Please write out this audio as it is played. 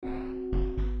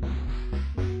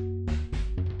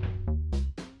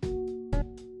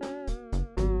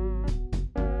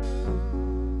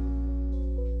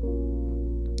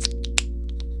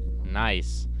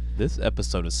Nice. This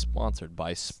episode is sponsored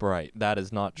by Sprite. That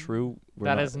is not true.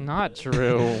 That is not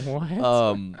true. What?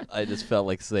 I just felt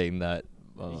like saying that.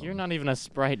 You're not even a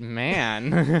Sprite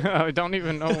man. I don't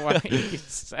even know why you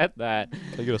said that.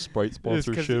 Can I get a Sprite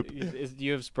sponsorship? Do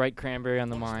you have Sprite Cranberry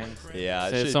on the mind? Yeah,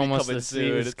 So it it's should be almost coming the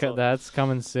soon. season. That's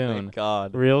coming soon. Thank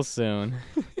God. Real soon.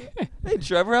 Hey,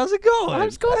 Trevor, how's it going?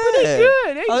 It's going pretty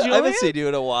good. Hey, I haven't Julian. seen you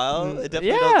in a while. I definitely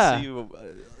yeah. don't see you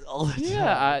all the time.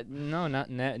 Yeah, no,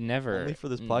 never. Only for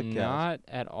this podcast. Not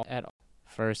at all.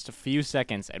 First a few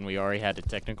seconds, and we already had a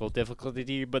technical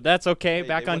difficulty, but that's okay. Hey,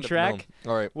 Back they on wouldn't have track.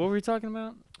 known. All right, What were we talking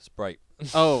about? Sprite.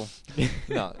 Oh.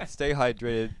 No, stay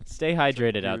hydrated. Stay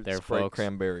hydrated Your out there, Sprite folks.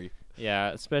 Cranberry. Yeah,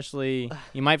 especially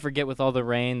you might forget with all the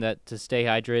rain that to stay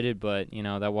hydrated, but you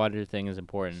know that water thing is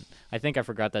important. I think I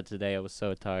forgot that today. I was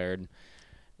so tired.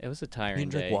 It was a tiring You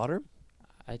didn't drink day. water?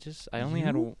 I only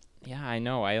had. Yeah, I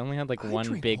know. I only had like I one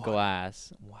drink big water.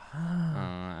 glass.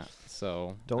 Wow.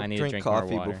 So Don't I need drink to drink coffee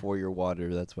more water. before your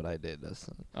water. That's what I did.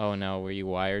 Oh no, were you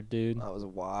wired, dude? I was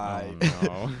wide. Oh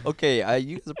no. Okay,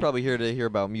 you guys are probably here to hear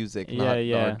about music, not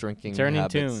our drinking Turning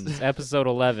habits. Tunes, episode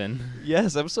 11.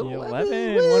 Yes, episode Yeah,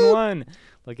 11. 1-1.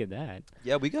 Look at that.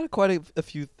 Yeah, we got quite a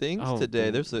few things Oh, today.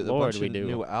 There's a Lord, bunch we of do.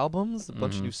 new albums, a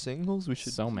bunch of Mhm. new singles. We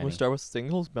should So many. We'll start with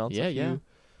singles, bounce Yeah, a few.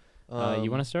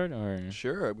 You want to start or?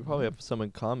 Sure, we probably have some in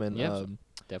common. Yep.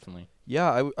 Definitely.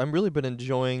 Yeah, I'm really been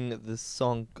enjoying this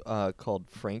song called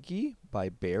Frankie by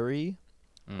Barry.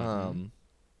 Mhm.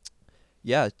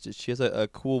 Yeah, she has a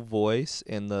cool voice,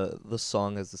 and the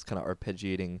song has this kind of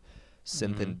arpeggiating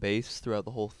synth Mhm. and bass throughout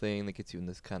the whole thing that gets you in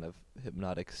this kind of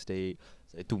hypnotic state.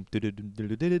 And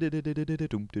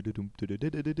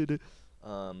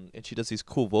she does these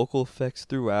cool vocal effects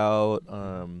throughout,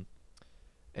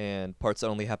 and parts that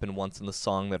only happen once in the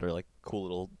song that are like cool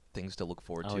little things to look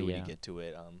forward to when you yeah. get to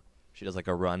it. She does like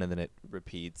a run and then it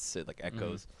repeats, it like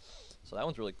echoes. So that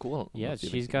one's really cool. I don't know Yeah, if you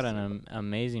have she's anything got to say an about that.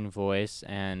 amazing voice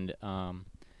and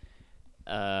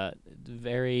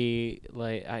very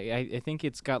like I think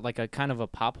it's got like a kind of a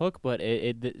pop hook, but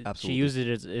she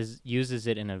Absolutely. uses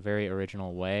it in a very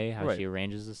original way how Right. she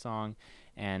arranges the song,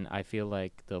 and I feel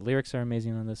like the lyrics are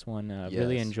amazing on this one.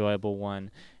 Really Yes. enjoyable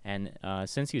one, and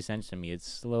since you sent it to me, it's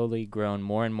slowly grown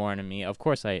more and more into me. Of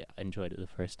course, I enjoyed it the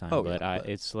first time, Oh, but yeah, but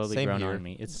it's slowly same grown here. on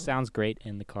me. It sounds great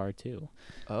in the car too.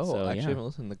 Oh, So, actually, I yeah. haven't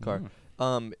listened in the car.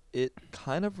 It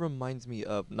kind of reminds me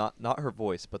of not her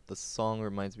voice, but the song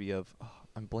reminds me of.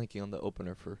 I'm blanking on the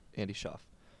opener for Andy Schaaf.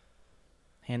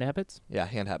 Hand habits, Yeah,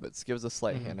 Hand Habits gives a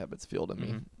slight Mhm. Hand Habits feel to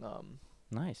me.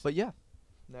 nice. But yeah,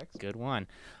 next. Good one.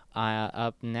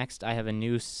 Up next, I have a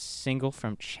new single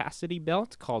from Chastity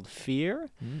Belt called Fear.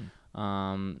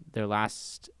 Their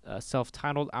last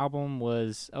self-titled album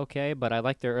was okay, but I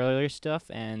like their earlier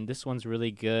stuff, and this one's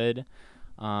really good.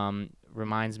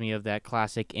 Reminds me of that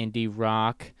classic indie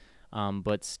rock,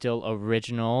 but still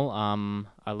original.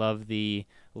 I love the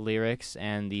lyrics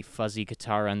and the fuzzy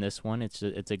guitar on this one. It's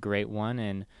a great one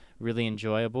and really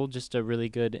enjoyable. Just a really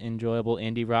good, enjoyable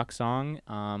indie rock song.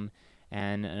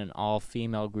 And an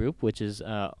all-female group, which is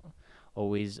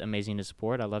always amazing to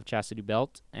support. I love Chastity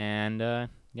Belt, and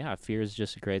yeah, Fear is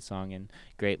just a great song and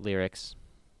great lyrics.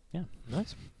 Yeah.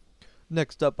 Nice.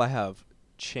 Next up, I have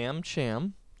Cham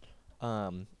Cham.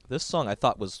 This song I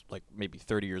thought was like maybe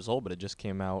 30 years old, but it just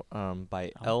came out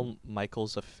by Oh. L.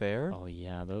 Michaels Affair. Oh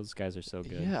yeah, those guys are so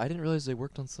good. Yeah, I didn't realize they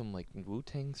worked on some like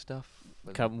Wu-Tang stuff.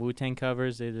 Wu-Tang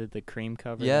covers. They did the Cream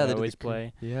cover. Yeah, that they I did always the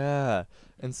play. Yeah,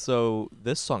 and so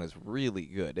this song is really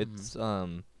good. It's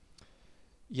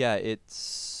yeah,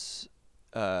 it's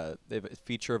they have a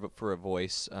feature of it for a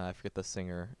voice. I forget the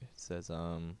singer. It says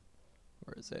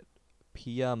where is it?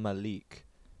 Pia Malik,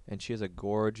 and she has a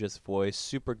gorgeous voice,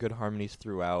 super good harmonies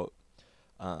throughout.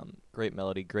 Great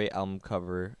melody, great album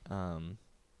cover.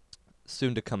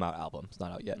 Soon to come out album. It's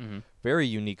not out yet. Very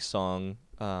unique song.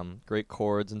 Great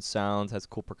chords and sounds. Has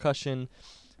cool percussion.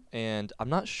 And I'm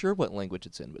not sure what language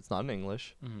it's in, but it's not in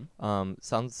English.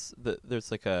 Sounds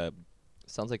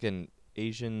like an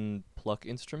Asian pluck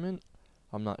instrument.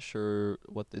 I'm not sure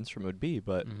what the instrument would be,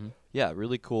 but yeah,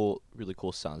 really cool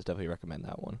sounds. Definitely recommend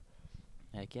that one.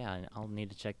 Heck yeah, I'll need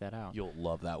to check that out. You'll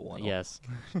love that one. Yes,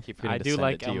 Keep forgetting I to do send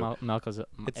like it to you. Malcolm's.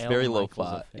 It's very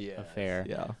lo-fi. Affair.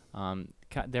 Yeah.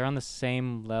 They're on the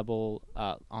same level,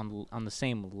 on the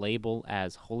same label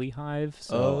as Holy Hive.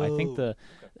 So I think the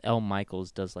L.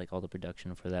 Michaels does like all the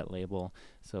production for that label.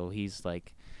 So he's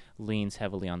like leans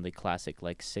heavily on the classic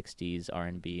like '60s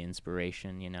R&B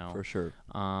inspiration, you know. For sure.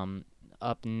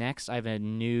 Up next, I have a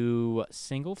new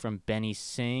single from Benny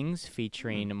Sings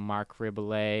featuring Mark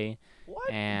Riboulet. What?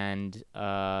 And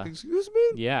Excuse me?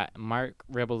 yeah, Mark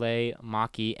Riboulet,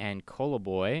 Maki, and Cola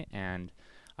Boy, and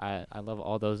I love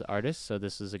all those artists. So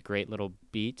this is a great little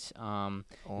beat. Oh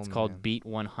It's called man. Beat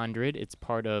 100. It's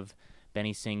part of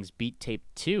Benny Singh's Beat Tape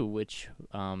 2, which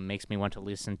makes me want to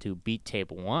listen to Beat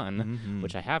Tape one, Mm-hmm.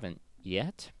 which I haven't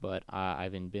yet, but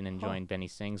I've been Huh. enjoying Benny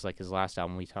Singh's, like his last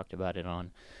album. We talked about it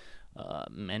on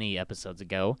many episodes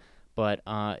ago. But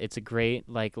it's a great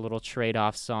like little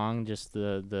trade-off song. Just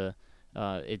the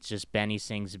it's just Benny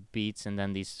Singh's beats and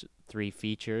then these three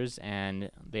features, and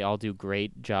they all do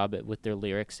great job with their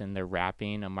lyrics and their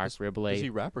rapping. Mark Does he Ribley,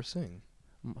 rap or sing?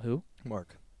 who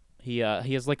Mark. he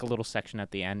has like a little section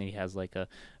at the end. And he has like a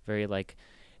very like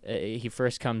he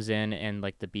first comes in and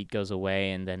like the beat goes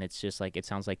away and then it's just like it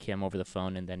sounds like him over the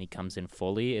phone and then he comes in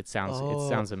fully. Oh, It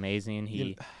sounds amazing.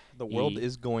 you the world He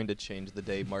is going to change the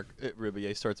day Mark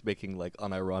Riviere starts making like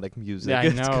unironic music. Yeah, I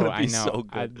It's know, gonna I be know. so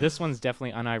good. This one's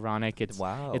definitely unironic.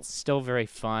 Wow. It's still very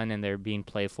fun, and they're being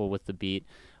playful with the beat.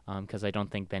 Because I don't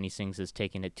think Benny Sings is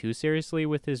taking it too seriously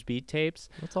with his beat tapes.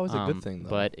 That's always a good thing, though.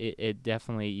 But it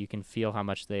definitely you can feel how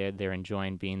much they're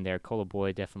enjoying being there. Cola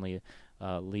Boy definitely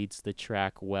leads the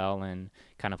track well and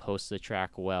kind of hosts the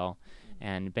track well.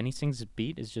 And Benny Sings'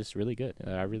 beat is just really good.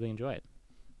 I really enjoy it.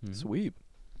 Sweet.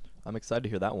 I'm excited to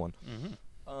hear that one.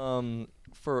 Mm-hmm.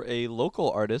 For a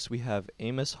local artist, we have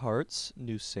Amos Hart's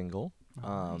new single.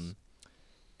 Nice.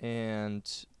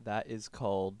 And that is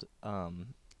called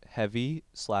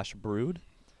Heavy/Brood.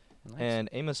 Nice. And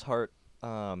Amos Hart,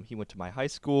 he went to my high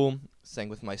school, sang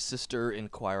with my sister in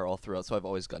choir all throughout, so I've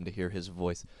always gotten to hear his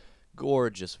voice.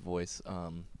 Gorgeous voice.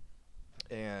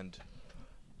 And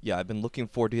yeah, I've been looking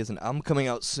forward to his album coming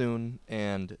out soon,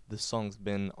 and the song's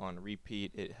been on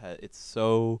repeat. It's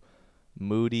so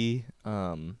moody.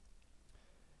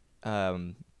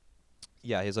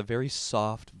 Yeah, he has a very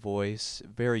soft voice,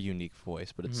 very unique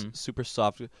voice, but it's Mhm. super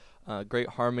soft. Great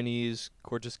harmonies,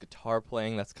 gorgeous guitar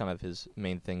playing. That's kind of his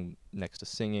main thing next to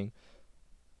singing.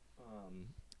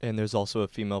 And there's also a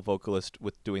female vocalist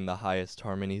with doing the highest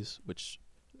harmonies, which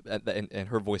and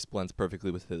her voice blends perfectly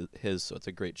with his, so it's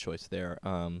a great choice there.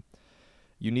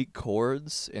 Unique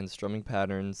chords and strumming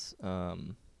patterns.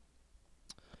 And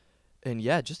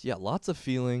yeah, lots of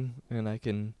feeling, and I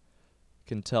can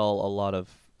tell a lot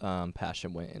of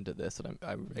passion went into this, and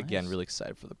I'm again Nice. really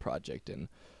excited for the project, and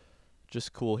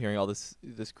just cool hearing all this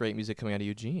great music coming out of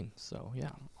Eugene. So yeah,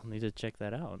 I'll need to check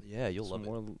that out. yeah, you'll Some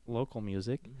love more local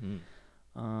music. it. Mm-hmm.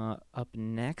 Up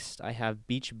next, I have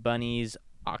Beach Bunny's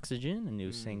Oxygen, a new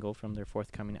Mm. single from their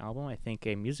forthcoming album. I think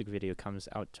a music video comes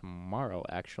out tomorrow,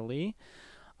 actually.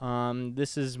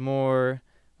 This is more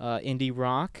indie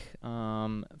rock,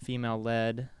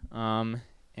 female-led,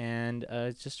 and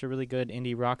it's just a really good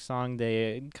indie rock song.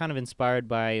 They kind of inspired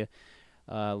by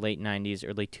late 90s,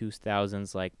 early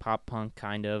 2000s, like pop punk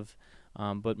kind of,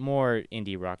 but more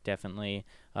indie rock, definitely.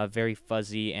 Very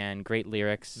fuzzy and great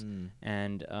lyrics,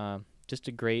 and just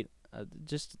a great,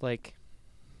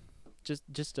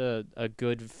 just a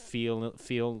good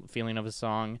feeling of a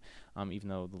song, even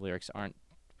though the lyrics aren't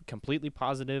completely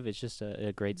positive. It's just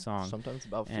a great song. Sometimes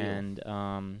about feel. And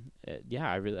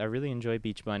yeah, I really enjoy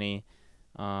Beach Bunny,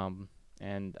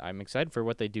 and I'm excited for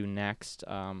what they do next.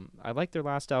 I like their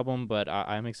last album, but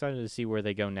I'm excited to see where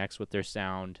they go next with their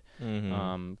sound.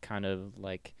 Mm-hmm. Kind of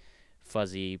like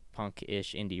fuzzy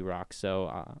punk-ish indie rock.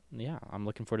 So yeah, I'm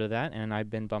looking forward to that, and I've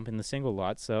been bumping the single a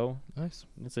lot, so Nice,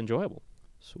 it's enjoyable.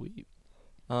 sweet.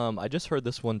 I just heard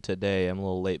this one today. I'm a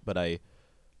little late, but I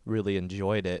really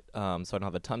enjoyed it. So I don't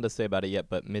have a ton to say about it yet.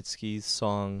 But Mitski's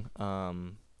song,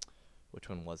 which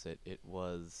one was it? It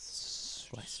was.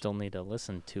 I still need to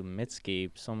listen to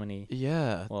Mitski. So many.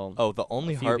 Yeah. Well, The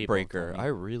Only few people have told Heartbreaker. me. I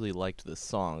really liked this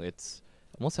song. It's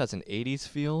almost has an 80s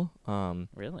feel.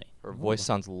 Really? Her Ooh. voice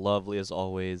sounds lovely as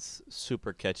always.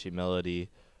 Super catchy melody.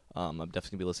 I'm definitely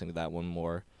gonna be listening to that one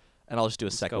more. And I'll just do a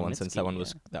Let's second go one since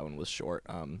Mitski, that one was short.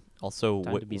 Also,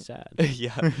 Time to be sad.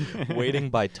 yeah, Waiting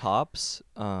by Tops.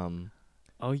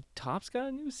 Oh, Top's got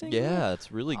a new single? Yeah,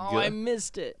 it's really Oh, I good.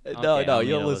 missed it. No, Okay, no, I'll need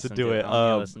you'll to listen to it. I'll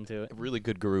need to listen to it. Really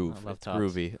good groove. I love It's Tops.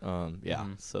 groovy. Yeah.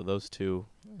 Mhm. So those two.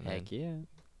 and Heck then-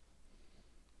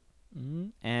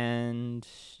 yeah. And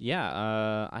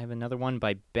yeah, I have another one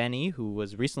by Benny, who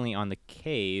was recently on The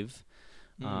Cave,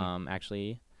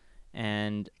 actually,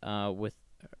 and with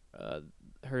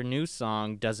her new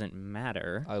song "Doesn't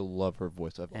Matter." I love her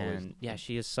voice. I've always. And yeah,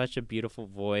 she has such a beautiful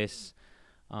voice.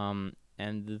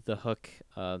 And the hook,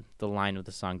 the line of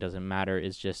the song "Doesn't Matter"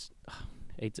 is just,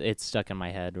 it's stuck in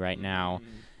my head right now,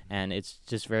 and it's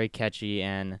just very catchy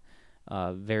and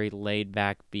very laid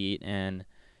back beat and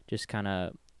just kind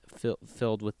of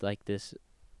filled with like this,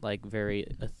 like very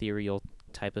ethereal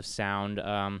type of sound.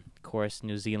 Of course,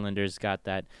 New Zealanders got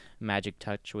that magic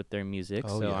touch with their music,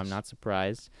 Oh, so I'm yes. not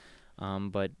surprised.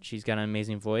 But she's got an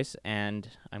amazing voice, and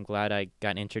I'm glad I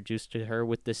got introduced to her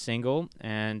with this single,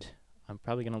 and I'm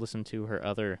probably going to listen to her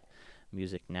other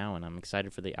music now, and I'm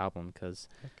excited for the album because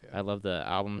I love the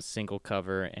album's single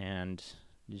cover and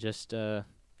just the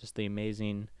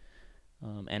amazing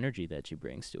energy that she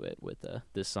brings to it with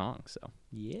this song. So,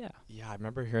 yeah. Yeah, I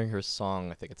remember hearing her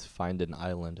song, I think it's Find an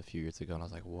Island a few years ago, and I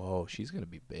was like, whoa, she's going to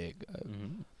be big.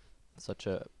 Such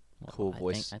a cool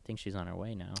voice. I think she's on her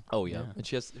way now. Oh, yeah. And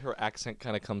she has, her accent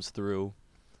kind of comes through,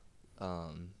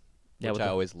 which I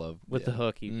always love. With the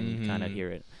hook, you can kind of hear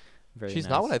it. She's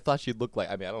not what I thought she'd look like.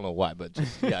 I mean, I don't know why, but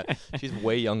just, yeah, she's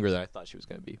way younger than I thought she was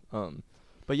going to be.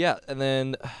 But yeah, and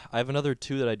then I have another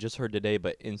two that I just heard today,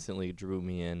 but instantly drew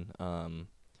me in.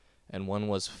 And one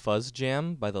was Fuzz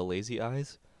Jam by the Lazy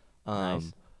Eyes.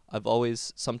 Nice.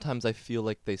 Sometimes I feel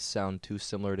like they sound too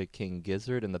similar to King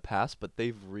Gizzard in the past, but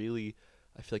I feel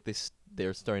like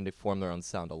they're starting to form their own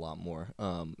sound a lot more.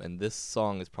 And this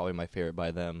song is probably my favorite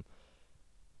by them.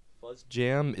 Fuzz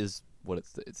Jam is what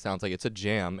it sounds like. It's a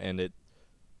jam, and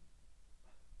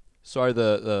sorry,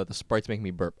 the sprites make me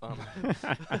burp.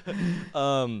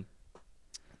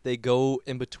 They go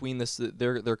in between this.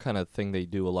 Their kind of thing they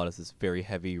do a lot is this very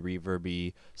heavy,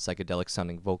 reverby, psychedelic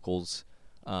sounding vocals,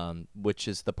 which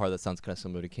is the part that sounds kind of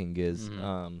similar to King Giz.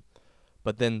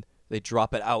 But then they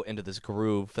drop it out into this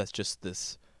groove that's just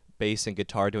this bass and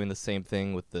guitar doing the same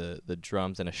thing with the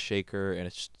drums and a shaker, and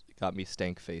it's got me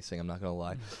stank facing. I'm not gonna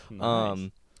lie. Nice.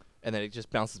 And then it just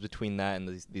bounces between that and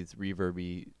these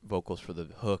reverby vocals for the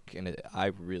hook, and I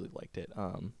really liked it.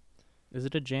 Is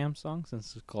it a jam song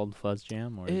since it's called Fuzz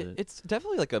Jam, or it's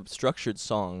definitely like a structured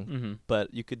song,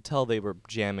 but you could tell they were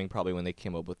jamming probably when they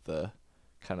came up with the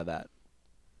kind of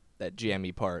that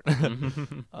jammy part.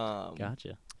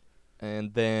 Gotcha.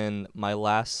 And then my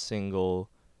last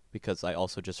single, because I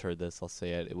also just heard this, I'll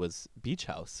say it. It was Beach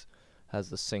House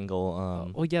has the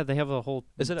single. Oh yeah, they have a whole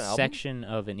is it an section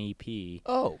of an EP.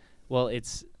 Oh. Well,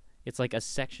 it's like a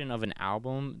section of an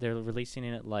album. They're releasing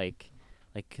it like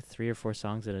 3 or 4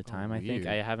 songs at a time. I think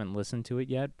I haven't listened to it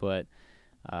yet, but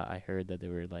I heard that they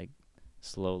were like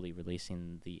slowly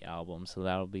releasing the album, so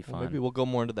that'll be fun. Well, maybe we'll go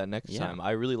more into that next time.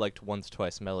 I really liked Once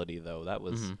Twice Melody though. That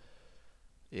was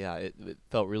it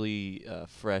felt really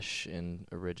fresh and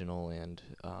original, and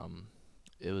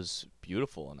it was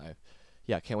beautiful, and I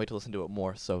can't wait to listen to it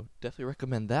more. So definitely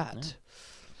recommend that.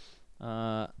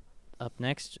 Up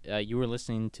next, you were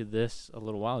listening to this a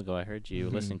little while ago. I heard you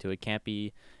listening to it. Can't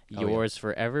Be Yours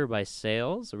Forever by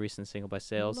Sales, a recent single by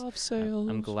Sales. Love Sales.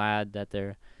 I'm glad that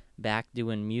they're back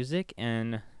doing music,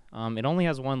 and it only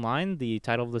has one line, the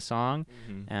title of the song.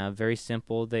 Very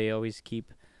simple. They always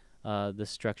keep the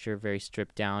structure very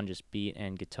stripped down, just beat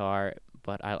and guitar.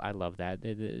 But I love that.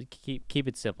 Keep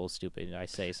it simple, stupid, I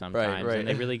say sometimes. Right. And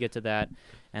they really get to that.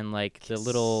 And like the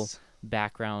little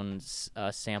background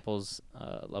samples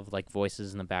of like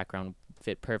voices in the background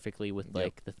fit perfectly with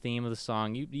like the theme of the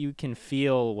song. You can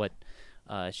feel what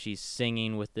she's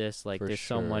singing with this. Like there's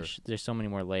so many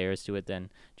more layers to it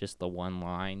than just the one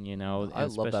line, you know. I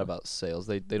love that about Sales.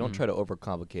 They don't try to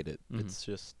overcomplicate it. It's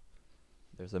just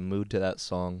there's a mood to that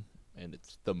song, and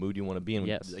it's the mood you want to be in.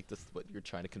 Yes. Like this is what you're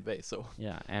trying to convey. So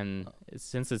yeah, and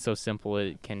since it's so simple,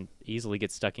 it can easily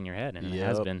get stuck in your head, and it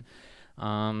has been.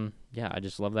 I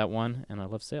just love that one, and I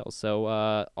love Sales. So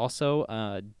also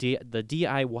the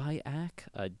DIY act,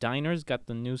 Diners got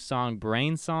the new song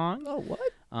Brain Song. Oh,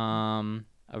 what?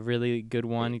 A really good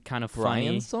one, kind of Brian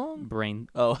funny. song? Brain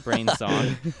Brain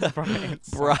song.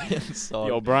 Brian song.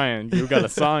 Yo, Brian, you got a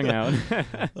song out.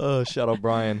 Oh, shout out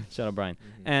Brian. Shout out Brian.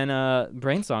 And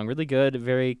Brain Song, really good,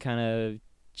 very kind of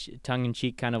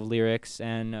tongue-in-cheek kind of lyrics,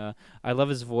 and I love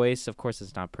his voice. Of course,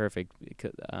 it's not perfect,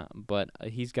 but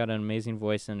he's got an amazing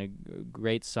voice and a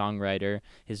great songwriter.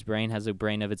 His brain has a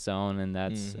brain of its own, and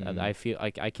that's I feel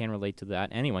like I can relate to that.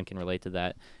 Anyone can relate to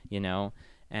that, you know.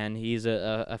 And he's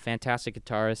a fantastic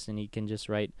guitarist, and he can just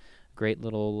write great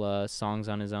little songs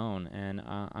on his own. And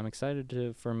I'm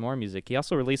excited for more music. He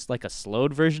also released like a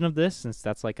slowed version of this, since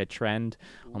that's like a trend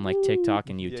on like TikTok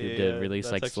and YouTube to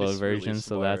release like slowed versions.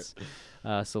 So that's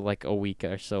so like a week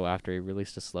or so after he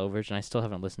released a slow version. I still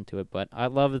haven't listened to it, but I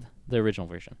love the original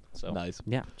version. So nice.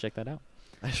 Yeah, check that out.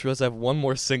 I just realized I have one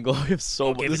more single. I have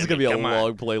so much. This is gonna be a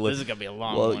long playlist. This is gonna be a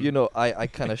long one. Well, you know, I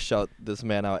kind of shout this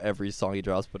man out every song he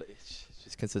drops, but it's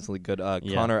just consistently good.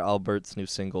 Connor Albert's new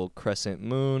single Crescent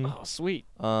Moon. Oh, sweet.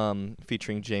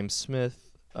 Featuring James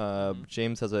Smith.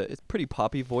 James has it's pretty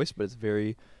poppy voice, but it's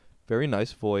very, very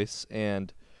nice voice,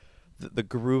 and the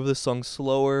groove of the song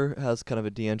slower, has kind of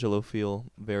a D'Angelo feel,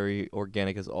 very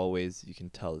organic as always. You can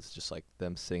tell it's just like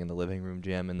them sitting in the living room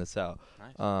jamming this out.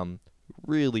 Nice.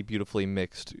 Really beautifully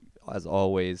mixed. as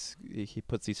always, he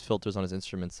puts these filters on his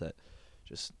instruments that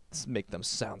just make them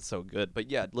sound so good. But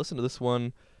yeah, listen to this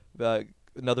one.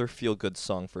 Another feel-good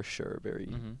song for sure. Very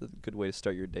good way to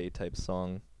start your day type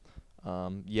song.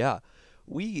 Yeah.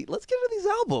 Let's get into these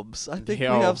albums. I think we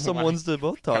have some ones to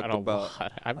both talk about.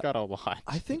 I've got a lot.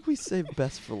 I think we saved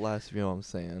best for last, if you know what I'm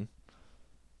saying.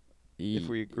 If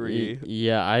we agree.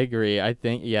 Yeah, I agree. I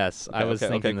think yes. Okay, I was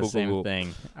thinking cool, the same cool.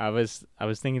 thing. I was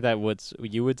thinking that what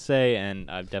you would say, and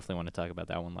I definitely want to talk about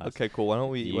that one last. Okay, cool. Why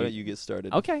don't you get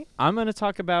started? Okay, I'm gonna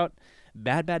talk about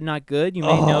Bad Bad Not Good. You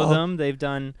may know them. They've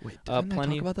done Wait, didn't I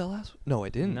plenty. talk about that last one? No, I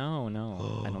didn't. No,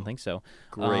 I don't think so.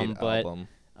 Great but, album.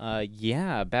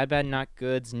 Yeah, Bad Bad Not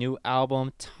Good's new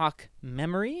album, Talk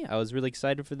Memory. I was really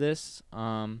excited for this.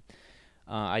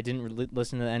 I didn't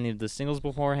listen to any of the singles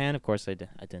beforehand. Of course, I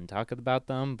didn't talk about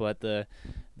them. But the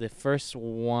first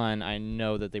one I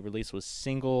know that they released was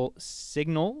Signal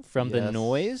from The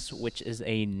Noise, which is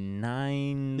a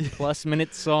 9+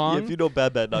 minute song. Yeah, if you know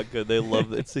Bad Bad Not Good, they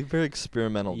love it. It's a very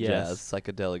experimental jazz,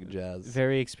 psychedelic jazz.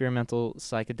 Very experimental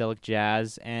psychedelic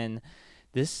jazz, and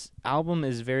this album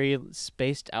is very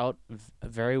spaced out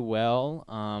very well.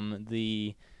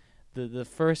 The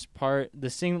first part, the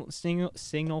signal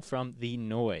from The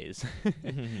Noise.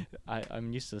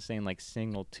 I'm used to saying like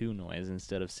signal to noise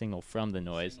instead of signal from the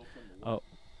noise. I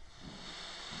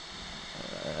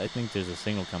think there's a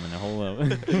signal coming. Hold up.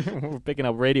 We're picking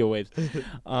up radio waves.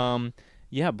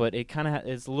 Yeah, but it kind of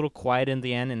is a little quiet in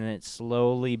the end, and then it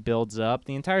slowly builds up.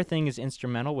 The entire thing is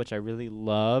instrumental, which I really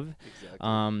love.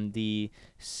 Exactly. The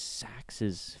sax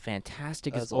is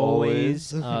fantastic as as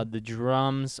always. The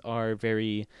drums are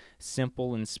very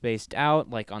simple and spaced out,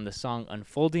 like on the song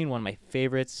Unfolding, one of my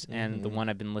favorites, and the one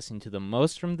I've been listening to the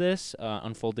most from this.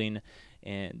 Unfolding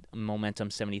and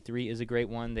Momentum 73 is a great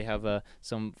one. They have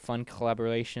some fun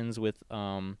collaborations with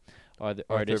artists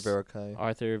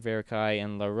Arthur Verkai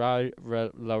and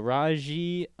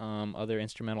Laraji, other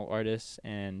instrumental artists,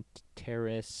 and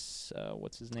Terrace,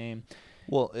 what's his name?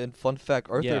 Well, and fun fact,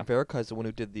 Arthur Verkai is the one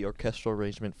who did the orchestral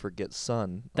arrangement for Get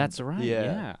Sun. That's right,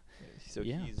 yeah. So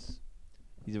he's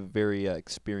a very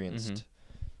experienced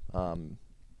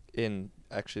in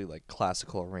actually like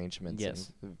classical arrangements.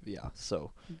 Yes. And,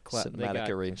 cinematic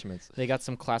arrangements. They got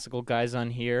some classical guys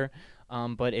on here.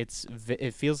 But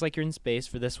it feels like you're in space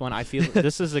for this one. I feel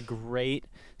this is a great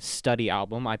study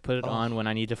album. I put it on when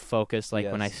I need to focus,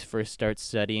 like when I first start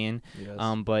studying.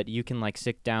 Yes. But you can like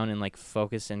sit down and like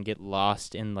focus and get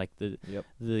lost in like the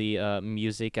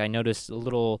music. I noticed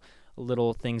little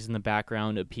things in the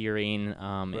background appearing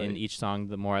in each song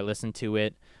the more I listened to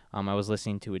it. I was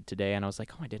listening to it today, and I was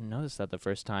like, I didn't notice that the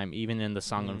first time, even in the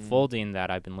song Unfolding that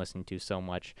I've been listening to so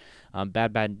much.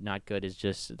 Bad Bad Not Good is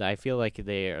just, I feel like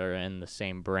they are in the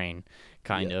same brain,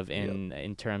 kind of,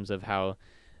 in terms of how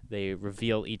they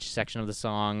reveal each section of the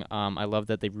song. I love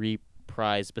that they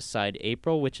reprise Beside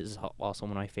April, which is also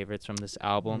one of my favorites from this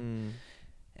album.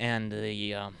 And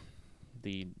the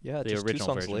just original 2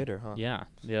 songs version. later, huh? Yeah,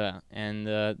 and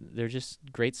they're just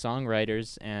great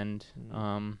songwriters, and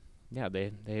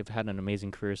they've had an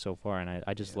amazing career so far, and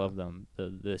I just love them,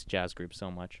 this jazz group,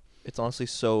 so much. It's honestly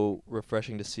so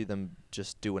refreshing to see them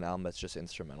just do an album that's just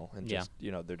instrumental, and just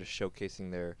they're just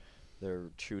showcasing their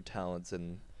true talents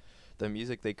and the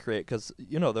music they create. Because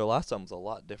their last album was a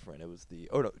lot different. It was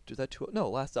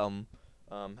last album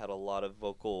had a lot of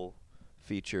vocal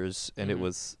features, and it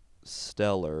was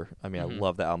stellar. I mean, I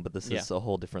love the album, but this is a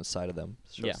whole different side of them.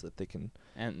 It shows that they can.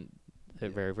 And they're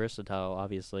very versatile,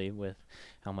 obviously, with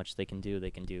how much they can do.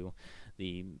 They can do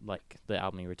the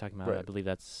album you were talking about. Right. I believe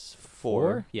that's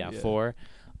 4. Yeah, 4.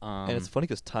 And it's funny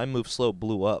because Time Moves Slow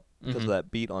blew up because of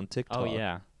that beat on TikTok. Oh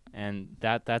yeah, and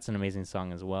that's an amazing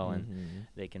song as well. And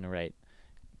they can write,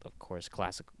 of course,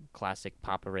 classic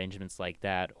pop arrangements like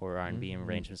that, or R&B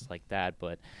arrangements like that.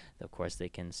 But of course, they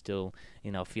can still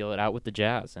feel it out with the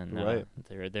jazz. And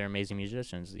they're amazing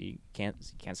musicians. You can't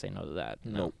say no to that.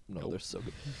 No, they're so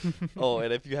good. Oh,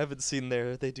 and if you haven't seen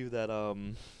they do that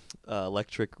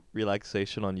Electric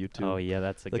Relaxation on YouTube. Oh yeah,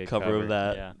 that's a good cover of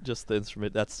that. Just the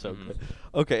instrument. That's so good.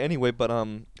 Okay, anyway, but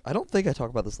I don't think I talked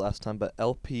about this last time, but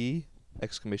LP ! By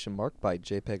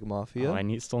JPEG Mafia. Oh,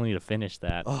 I still need to finish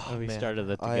that. We started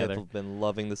that together. I have been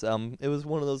loving this album. It was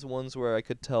one of those ones where I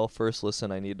could tell first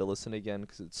listen I need to listen again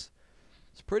because it's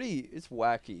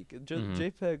wacky.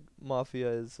 JPEG Mafia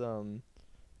is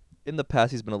in the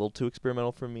past he's been a little too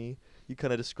experimental for me. You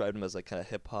kind of described him as like kind of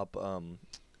hip hop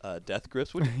Death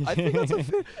Grips, which I think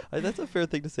that's a fair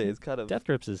thing to say. It's kind of Death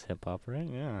Grips is hip hop, right?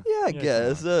 Yeah. Yeah, I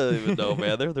guess. I don't even know,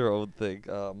 man. They're their own thing.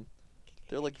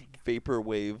 They're like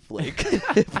vaporwave, like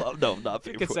hip-hop. No, not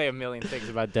vaporwave. You could say a million things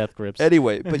about Death Grips.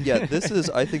 Anyway, but yeah,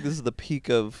 I think this is the peak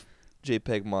of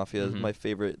JPEG Mafia is my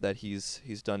favorite that he's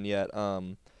done yet.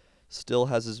 Still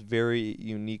has this very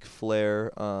unique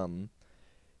flair,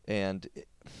 and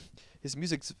his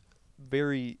music's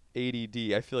very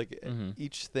ADD. I feel like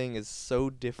each thing is so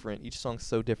different. Each song's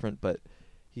so different, but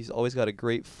he's always got a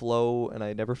great flow, and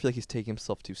I never feel like he's taking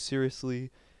himself too seriously.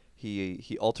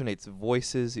 He alternates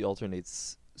voices. He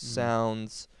alternates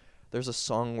sounds. There's a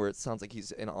song where it sounds like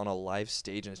he's on a live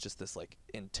stage, and it's just this like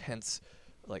intense,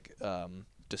 like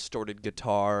distorted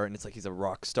guitar, and it's like he's a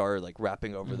rock star like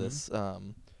rapping over this.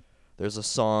 There's a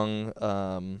song.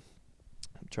 I'm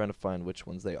trying to find which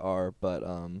ones they are, but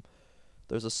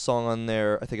there's a song on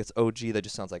there. I think it's OG that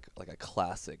just sounds like a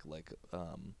classic. Like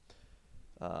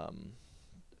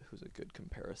who's a good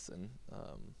comparison?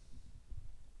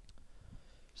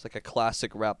 It's like a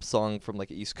classic rap song from like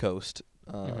East Coast.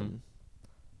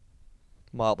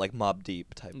 Mob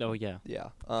Deep type. Oh yeah. Yeah.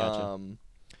 Gotcha.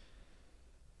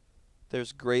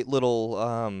 There's great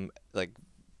little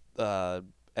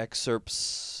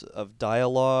excerpts of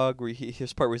dialogue where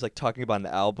here's part where he's like talking about an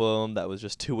album that was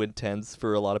just too intense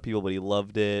for a lot of people, but he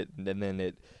loved it, and then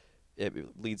it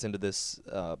leads into this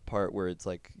part where it's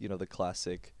like, you know, the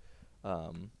classic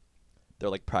they're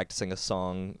like practicing a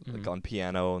song like on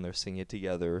piano and they're singing it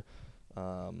together,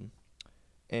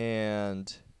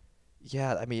 and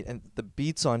yeah, I mean, and the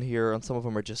beats on here on some of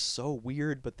them are just so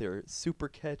weird, but they're super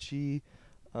catchy,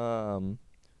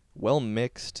 well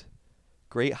mixed,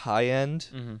 great high end,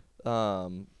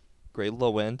 great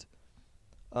low end.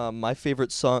 My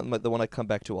favorite song, the one I come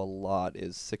back to a lot,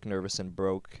 is Sick, Nervous, and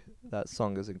Broke. That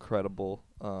song is incredible.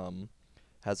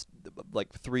 Has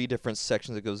like 3 different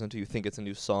sections it goes into. You think it's a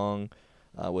new song,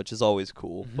 which is always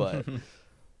cool. But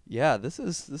yeah, this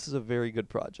is a very good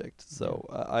project. So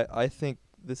I think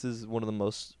this is one of the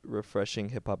most refreshing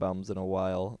hip hop albums in a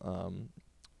while.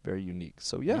 Very unique.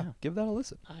 So yeah, give that a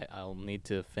listen. I'll need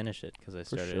to finish it because I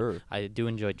started. For sure. I do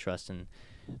enjoy Trust, and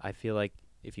I feel like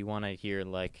if you want to hear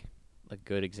like a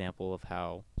good example of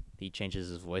how he changes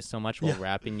his voice so much while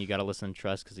rapping, you got to listen to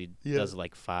Trust because he does it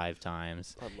like 5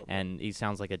 times, and he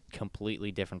sounds like a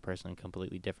completely different person,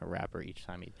 completely different rapper each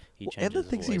time he changes his voice. And the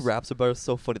things he raps about are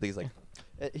so funny. He's like,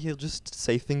 he'll just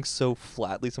say things so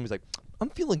flatly. Somebody's like, I'm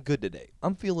feeling good today.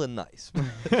 I'm feeling nice.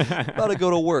 About to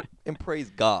go to work and praise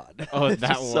God. Oh,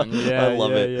 that one. Yeah, I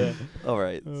love it. Yeah. All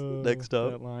right. Next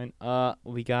up. That line.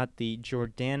 We got the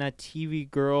Jordana TV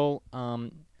Girl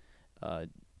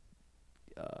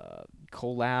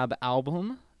collab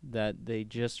album that they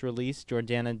just released.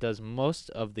 Jordana does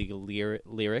most of the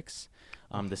lyrics,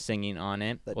 the singing on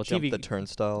it. That Jump the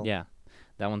Turnstile. Yeah,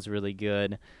 that one's really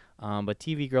good. But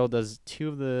TV Girl does two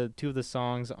of the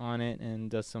songs on it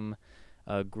and does some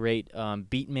great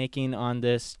beat making on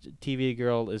this. TV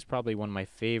Girl is probably one of my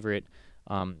favorite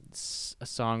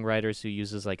songwriters who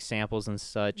uses like samples and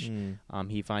such.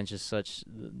 He finds just such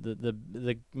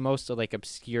the most like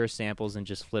obscure samples and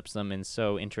just flips them in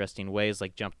so interesting ways.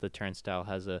 Like Jump the Turnstile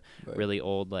has a really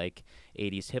old like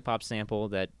 80s hip hop sample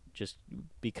that just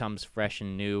becomes fresh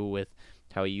and new with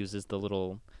how he uses the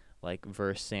little like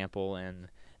verse sample, and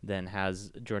then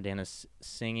has Jordana's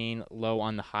singing. Low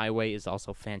on the Highway is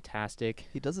also fantastic.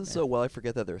 He does it so well, I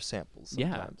forget that there are samples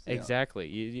sometimes. Yeah, exactly.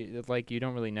 You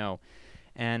don't really know.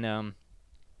 And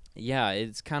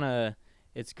it's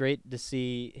great to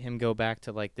see him go back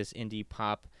to like this indie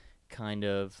pop kind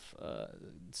of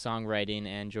songwriting,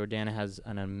 and Jordana has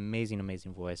an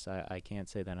amazing voice. I can't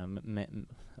say that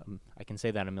I can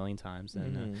say that a million times,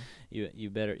 and you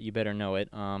better know it.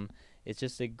 It's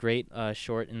just a great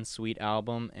short and sweet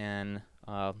album, and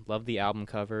love the album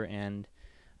cover, and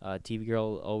TV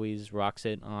Girl always rocks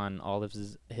it on all of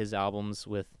his albums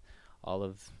with all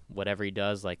of whatever he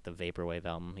does, like the Vaporwave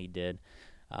album he did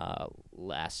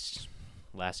last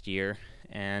year.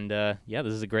 And this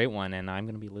is a great one, and I'm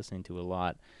going to be listening to it a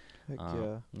lot. Heck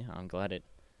yeah. Yeah, I'm glad it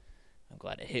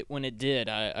hit when it did.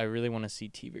 I really want to see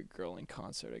TV Girl in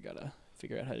concert. I got to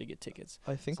figure out how to get tickets.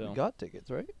 I think we got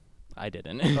tickets, right? I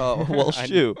didn't. Oh, well,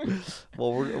 shoot.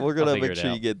 Well, we're going to make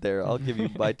sure you get there. I'll give you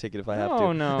my ticket if I have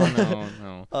to.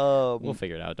 No. We'll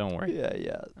figure it out. Don't worry.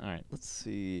 Yeah. All right. Let's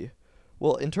see.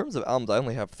 Well, in terms of albums, I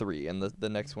only have 3, and the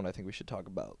next one I think we should talk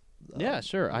about. Yeah,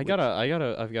 sure. I've got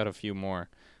a few more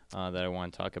that I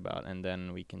want to talk about, and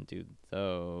then we can do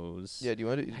those. Yeah, do you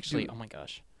want to actually? Oh my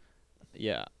gosh.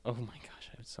 Yeah. Oh my gosh,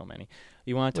 I have so many.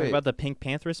 You want to talk about the Pink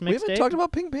Panthers mixtape? We haven't talked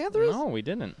about Pink Panthers? No, we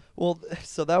didn't. Well,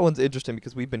 so that one's interesting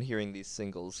because we've been hearing these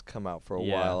singles come out for a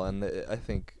while, and I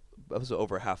think that was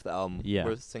over half the album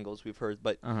were singles we've heard,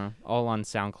 but all on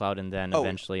SoundCloud and then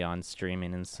eventually on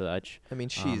streaming and such. I mean,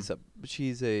 she's a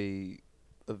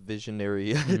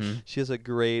visionary. She has a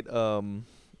great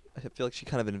I feel like she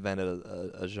kind of invented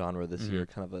a genre this year,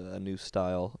 kind of a new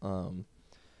style.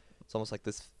 It's almost like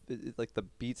this, like the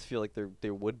beats feel like they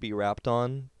would be rapped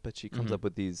on, but she comes up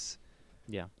with these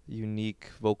unique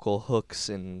vocal hooks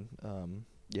and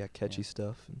catchy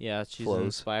stuff. And yeah, she's flows.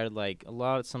 inspired like a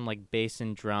lot of some like bass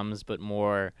and drums, but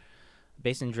more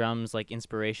bass and drums like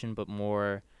inspiration, but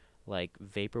more like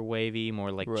vaporwavy,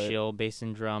 more like chill bass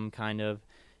and drum kind of,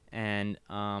 and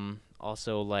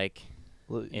also like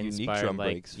unique drum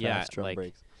breaks, fast drum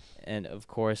breaks. And of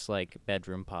course like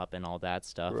bedroom pop and all that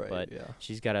stuff, but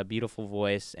she's got a beautiful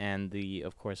voice, and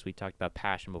of course we talked about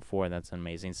Passion before. That's an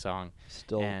amazing song.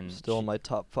 Still in my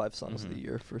top 5 songs of the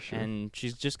year for sure. And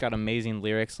she's just got amazing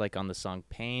lyrics, like on the song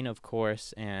Pain, of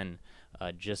course, and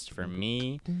Just For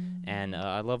Me, and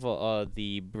I love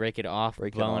the Break It Off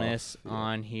bonus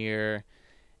on here,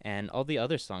 and all the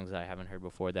other songs that I haven't heard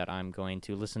before that I'm going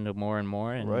to listen to more and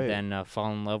more, and then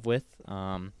fall in love with.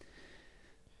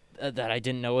 That I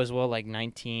didn't know as well, like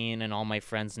 19 and All My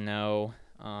Friends Know.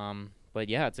 But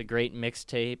yeah, it's a great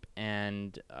mixtape,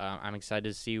 and I'm excited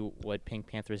to see what Pink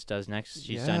Panthers does next.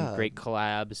 She's done great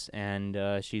collabs,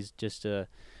 and she's just a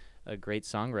great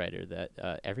songwriter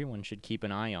that everyone should keep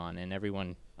an eye on, and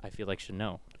everyone, I feel like, should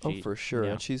know. For sure.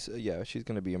 And she's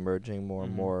going to be emerging more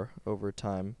and more over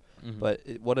time. But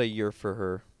what a year for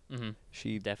her.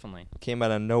 She definitely came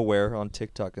out of nowhere on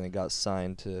TikTok and then got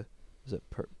signed to,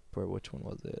 which one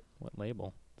was it? What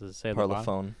label? Does it say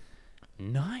Parlophone?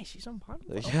 Nice. She's on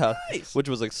Parlophone. Yeah, nice. Which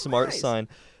was like smart sign.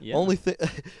 Yeah. Only thing,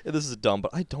 this is dumb,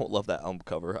 but I don't love that album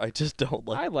cover. I just don't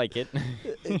like. I like it.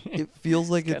 It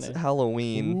feels like it's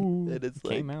Halloween. Ooh, and it's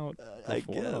came out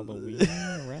before Halloween,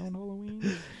 around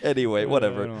Halloween. Anyway,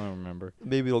 whatever. I don't remember.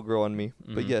 Maybe it'll grow on me.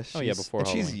 But yeah, before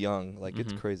Halloween. She's young. Like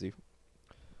it's crazy.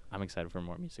 I'm excited for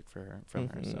more music from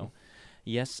her. So.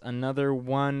 Yes, another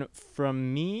one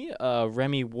from me,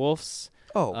 Remy Wolf's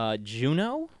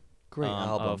Juno. Great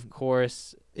album. Of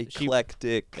course.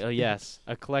 Eclectic. Yes,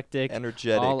 eclectic.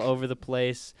 Energetic. All over the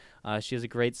place. She has a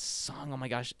great song, oh my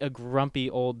gosh, A Grumpy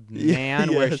Old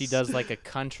Man, where she does like a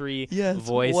country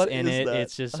voice in it. That?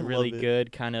 It's just really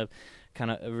good, kind of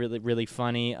really, really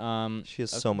funny. She has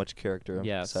so much character. I'm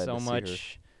excited so to see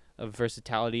much of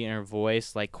versatility in her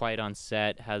voice. Like Quiet on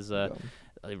Set has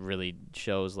it really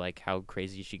shows like how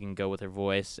crazy she can go with her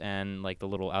voice, and like the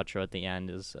little outro at the end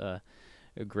is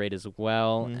great as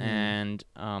well. And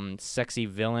Sexy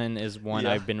Villain is one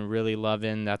I've been really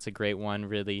loving. That's a great one,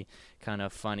 really kind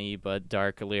of funny but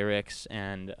dark lyrics.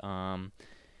 And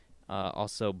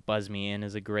also Buzz Me In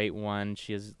is a great one.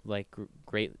 She has like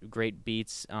great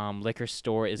beats. Liquor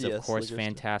Store is of course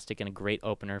fantastic and a great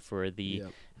opener for the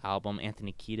album.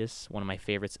 Anthony Kiedis, one of my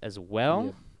favorites as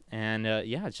well. And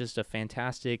it's just a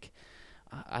fantastic,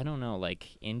 I don't know, like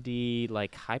indie,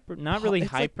 like hyper, not really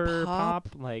hyper like pop,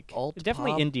 like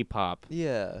definitely pop. indie pop.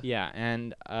 Yeah. Yeah,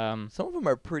 and some of them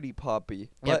are pretty poppy.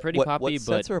 Yeah, pretty poppy, what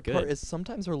sets her apart is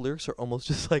sometimes her lyrics are almost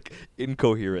just like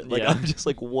incoherent. Like I'm just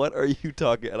like, what are you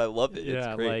talking? And I love it.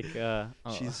 Yeah, it's great.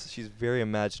 like she's very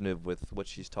imaginative with what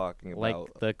she's talking about.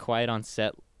 Like the Quiet on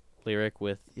Set lyric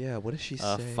with what does she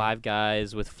say? 5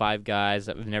 guys with 5 guys.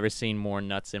 I've never seen more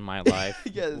nuts in my life.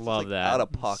 Love like that. Out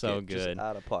of pocket. So good. Just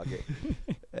out of pocket.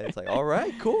 And it's like, all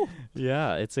right, cool.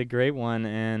 Yeah, it's a great one,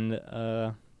 and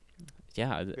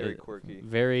very quirky.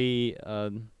 Very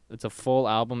it's a full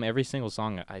album. Every single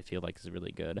song I feel like is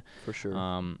really good. For sure.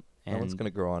 And that one's gonna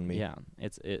grow on me. Yeah,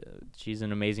 she's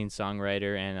an amazing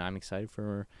songwriter, and I'm excited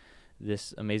for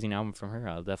this amazing album from her.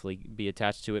 I'll definitely be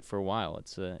attached to it for a while.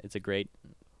 It's a great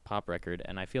pop record,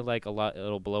 and I feel like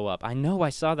it'll blow up. I know, I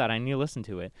saw that. I need to listen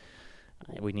to it.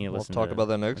 We need to listen. We'll talk about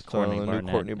that next time. The new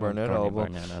Courtney Barnett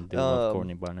album. I do love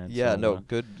Courtney Barnett. Yeah, so,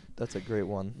 good. That's a great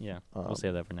one. Yeah, we'll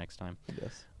save that for next time.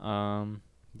 Yes.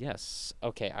 Yes.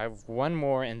 Okay, I have one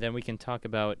more, and then we can talk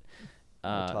about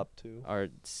top 2. Our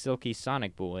Silky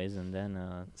Sonic Boys, and then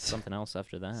something else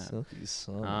after that. Silky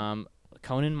Sonic.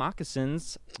 Conan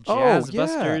Moccasins, Jazz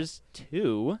Busters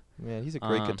 2. Man, he's a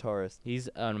great guitarist. He's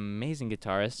an amazing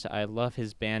guitarist. I love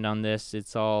his band on this.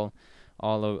 It's all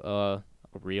a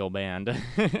real band.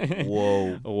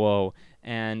 Whoa.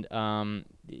 And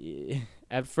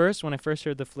at first, when I first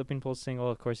heard the Flipping Poles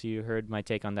single, of course you heard my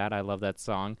take on that. I love that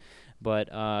song. But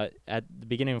at the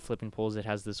beginning of Flipping Poles, it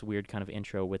has this weird kind of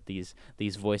intro with these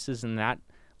voices, and that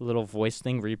little voice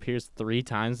thing reappears 3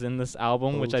 times in this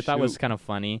album, which I thought was kind of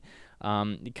funny.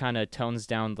 It kind of tones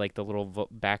down like the little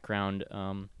background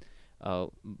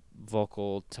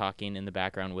vocal talking in the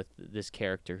background with this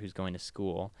character who's going to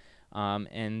school.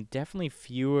 And definitely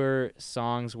fewer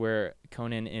songs where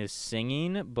Conan is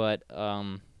singing, but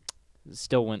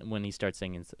still when he starts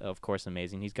singing, it's of course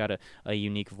amazing. He's got a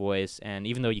unique voice, and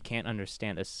even though you can't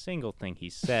understand a single thing he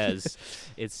says,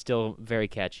 it's still very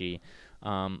catchy.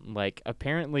 Like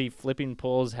apparently Flipping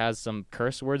Poles has some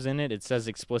curse words in it. It says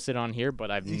explicit on here,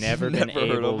 but I've never been Never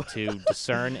heard able of to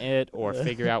discern it or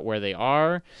figure out where they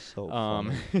are. So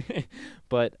funny.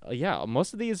 But yeah,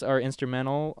 most of these are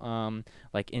instrumental.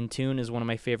 Like In Tune is one of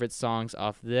my favorite songs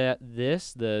off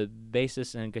this. The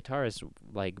bassist and guitarist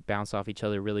like bounce off each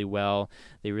other really well.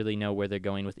 They really know where they're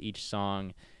going with each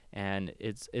song, and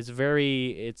it's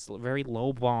very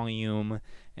low volume,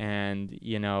 and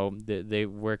you know they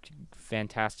work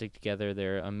fantastic together.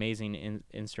 They're amazing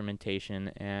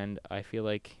instrumentation, and I feel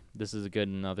like this is a good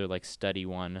another like study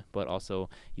one, but also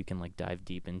you can like dive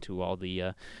deep into all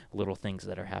the little things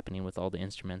that are happening with all the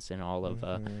instruments and all of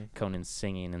Conan's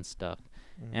singing and stuff.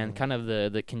 And kind of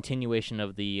the continuation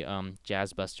of the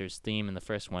Jazz Busters theme in the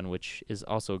first one, which is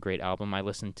also a great album. I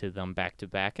listened to them back to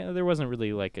back, and there wasn't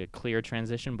really like a clear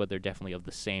transition, but they're definitely of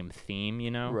the same theme, you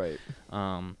know. Right.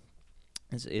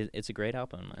 It's a great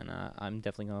album, and I'm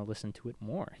definitely gonna listen to it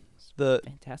more. It's The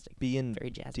fantastic. B and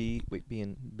Very jazzy. D. Wait, B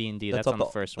and B&D. That's on the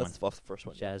first one. That's off the first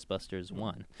one. Jazz Busters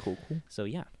 1. Cool. So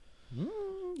yeah.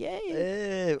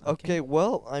 Yay. Okay.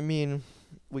 Well, I mean,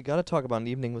 we got to talk about An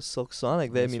Evening with Silk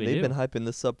Sonic. Yes, They've we been do. hyping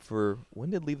this up for when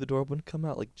did Leave the Door Open come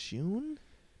out? Like June?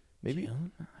 Maybe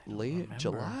June? I don't late remember.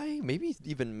 July? Maybe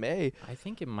even May. I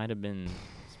think it might have been.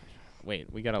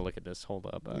 Wait, we gotta look at this. Hold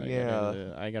up.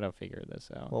 I gotta figure this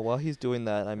out. Well, while he's doing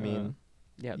that, I mean,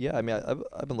 yeah. I mean,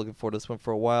 I've been looking forward to this one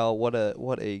for a while. What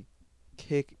a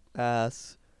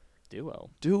kick-ass Duo.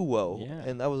 Yeah.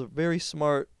 And that was a very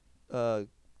smart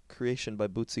creation by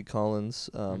Bootsy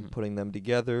Collins, putting them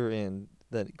together, and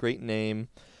that great name.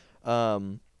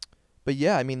 But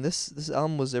yeah, I mean, this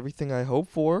album was everything I hoped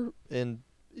for, and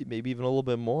maybe even a little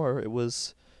bit more. It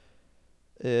was.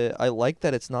 I like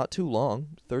that it's not too long,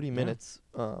 30 minutes,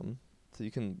 so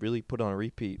you can really put on a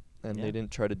repeat, and they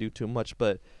didn't try to do too much.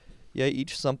 But yeah,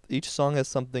 each song has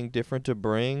something different to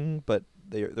bring, but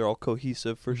they're all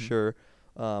cohesive for sure.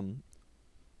 I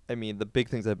mean, the big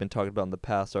things I've been talking about in the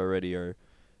past already are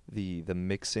the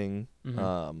mixing,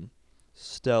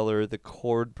 stellar. The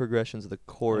chord progressions, the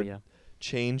chord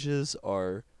changes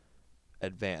are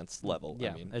advanced level.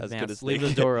 Yeah, I mean, advanced. as good as Leave they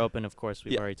the get. Door Open, of course.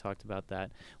 We've already talked about that,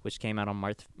 which came out on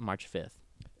March 5th,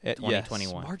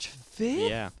 2021. Yes, March 5th?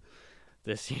 Yeah,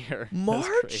 this year. That's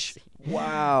March? crazy.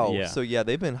 Wow. Yeah. So yeah,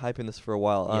 they've been hyping this for a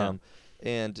while. Yeah.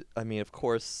 And I mean, of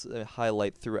course, a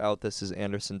highlight throughout this is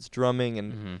Anderson's drumming,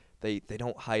 and they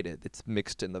don't hide it. It's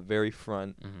mixed in the very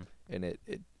front, and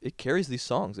it carries these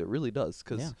songs. It really does.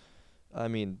 'Cause I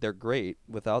mean, they're great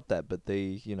without that, but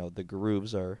they, the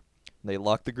grooves are. They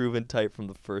lock the groove in tight from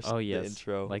the first the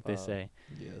intro, like they say.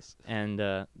 Yes. And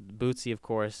Bootsy, of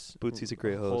course. Bootsy's a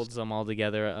great host. Holds them all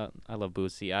together. I love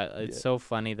Bootsy. It's so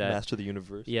funny that Master of the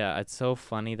Universe. Yeah, it's so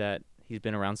funny that he's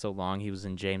been around so long. He was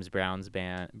in James Brown's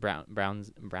band, Brown's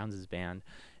band,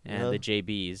 and the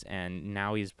JBs, and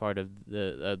now he's part of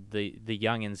the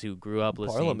youngins who grew up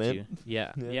listening Parliament.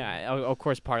 to of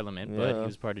course Parliament, but he Yeah.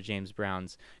 was part of James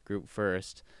Brown's group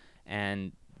first,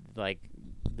 and like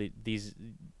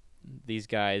these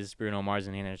guys, Bruno Mars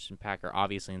and Anderson .Paak, are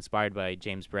obviously inspired by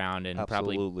James Brown and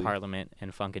probably Parliament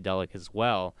and Funkadelic as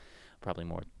well. Probably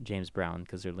more James Brown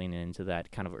because they're leaning into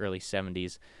that kind of early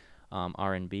 70s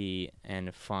R&B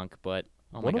and funk. But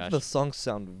oh my gosh. One of the songs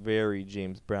sound very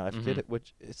James Brown. I forget it,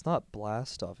 which it's not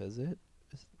Blast Off, is it?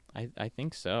 I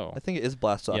think so. I think it is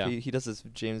Blast Off. Yeah. He does this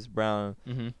James Brown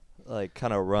like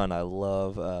kind of run. I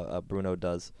love Bruno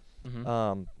does.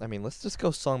 I mean, let's just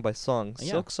go song by song.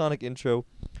 Yeah. Silk Sonic intro,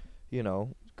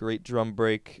 great drum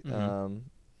break.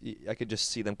 I could just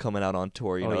see them coming out on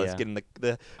tour. It's getting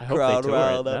the I hope crowd they tour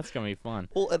riled it. up. That's gonna be fun.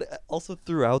 Well, and also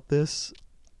throughout this,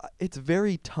 it's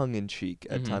very tongue in cheek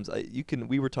at times.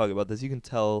 We were talking about this. You can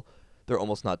tell they're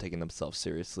almost not taking themselves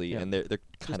seriously, and they're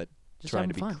kind of trying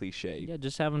to be fun. cliche. Yeah,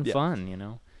 just having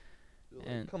fun,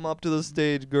 And Come up to the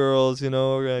stage, girls. I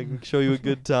can show you a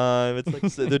good time. It's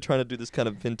like they're trying to do this kind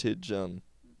of vintage.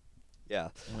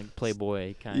 like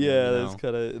Playboy kind of. Yeah, that's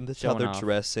kind of, and that's how showing they're off.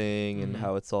 dressing and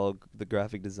how it's all the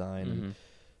graphic design.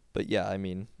 But yeah, I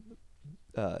mean,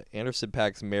 Anderson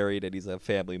 .Paak's married and he's a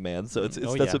family man, so that's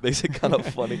what makes it kind of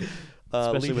funny.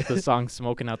 Especially with the song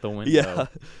 "Smoking Out the Window."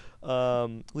 Yeah.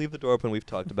 Leave the Door Open. We've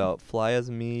talked about. Fly as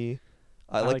Me.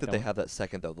 I like that they one. have that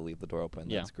second though. The Leave the Door Open.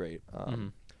 Yeah. That's great.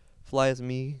 Fly as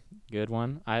Me. Good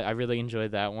one. I really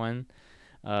enjoyed that one.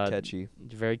 Catchy.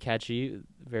 Very catchy.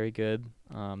 Very good.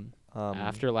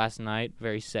 After Last Night,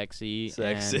 very sexy.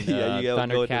 Sexy, And, yeah, you gotta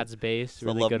go into- Thundercats bass, It's a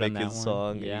really good on love-making that one.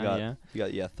 song. Yeah.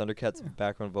 You got Thundercats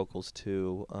background vocals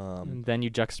too. And then you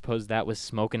juxtapose that with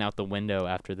Smoking Out the Window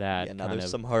after that. Yeah, now kind there's of,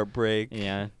 some heartbreak.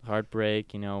 Yeah, heartbreak.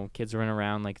 Kids running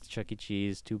around like Chuck E.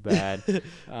 Cheese. Too bad.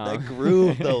 That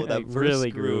groove though, that verse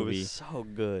really groove groovy. is so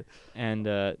good. And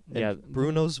And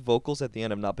Bruno's vocals at the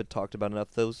end have not been talked about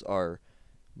enough. Those are,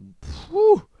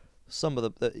 whew, some of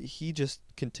the he just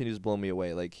continues to blow me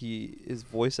away. Like his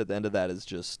voice at the end of that is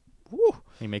just, whew.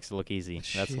 he makes it look easy.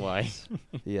 That's why.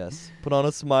 Yes. Put on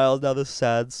a smile. Now the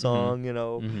sad song.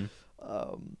 Mhm.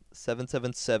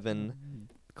 777.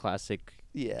 Classic.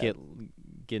 Yeah.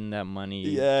 Getting that money.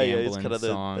 Yeah, gambling it's kind of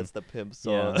song. that's the pimp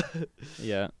song.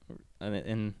 Yeah,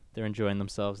 and they're enjoying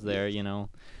themselves there.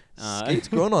 Skate's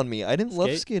grown on me. I didn't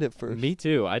love Skate at first. Me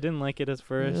too. I didn't like it at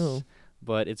first, No.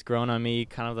 but it's grown on me.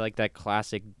 Kind of like that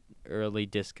classic early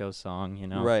disco song.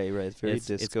 Right. It's very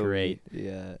disco. It's great.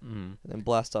 Yeah. Mm. And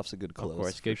Blast Off's a good close. Of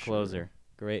course, for good sure. closer.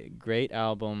 Great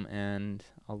album, and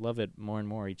I'll love it more and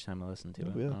more each time I listen to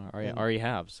it. Yeah. I already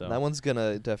have. So That one's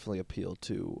gonna definitely appeal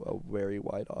to a very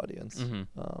wide audience.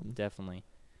 definitely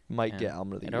Might And get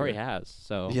album of the it year. already has.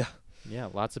 So Yeah,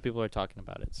 lots of people are talking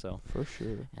about it. So for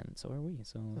sure. and so are we.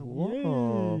 So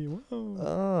Whoa. yay,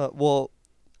 whoa. Well,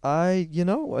 I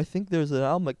think there's an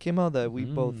album that came out that we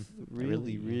both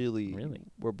Really? really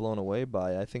were blown away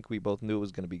by. I think we both knew it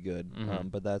was gonna be good. Mhm.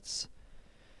 But that's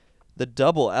the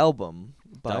double album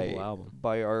by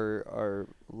our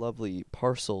lovely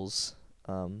Parcels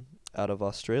out of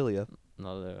Australia.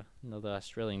 Another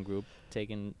Australian group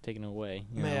taken away.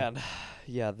 Man,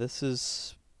 yeah, this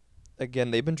is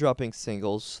again. They've been dropping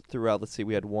singles throughout. Let's see,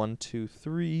 we had 1, 2,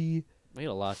 3, We had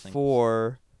a lot of things.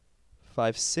 4,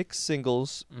 5, 6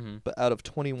 singles, Mm-hmm. but out of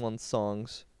 21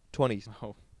 songs,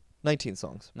 19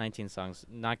 songs. 19 songs,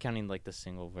 not counting like the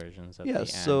single versions at Yeah, the end.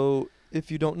 so if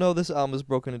you don't know, this album is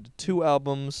broken into 2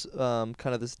 albums, kind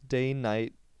of this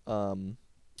day-night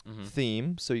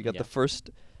theme. So you got the first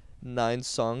 9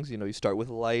 songs. You start with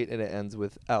Light and it ends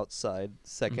with Outside.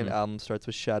 Second album starts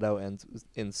with Shadow, ends with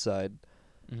Inside.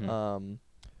 Mhm.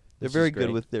 They're Which very is good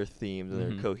great. with their themes and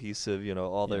they're Mhm. cohesive.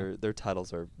 All Yeah. their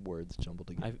titles are words jumbled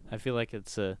together. I feel like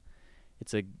it's a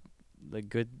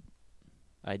good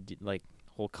like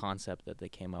whole concept that they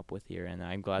came up with here, and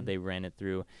I'm glad they ran it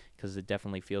through, because it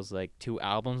definitely feels like 2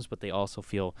 albums, but they also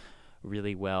feel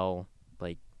really well,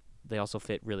 like they also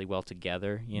fit really well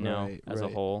together, as a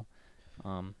Right. whole.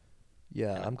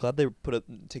 Yeah, I'm glad they put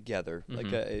it together. Like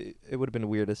Mhm. it would have been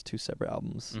weird as 2 separate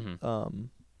albums. Mhm.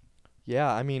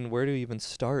 Yeah, I mean, where do you even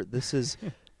start? This is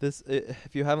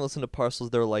if you haven't listened to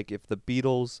Parcels, they're like if the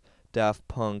Beatles, Daft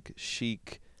Punk,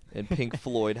 Chic, and Pink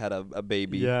Floyd had a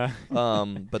baby. Yeah.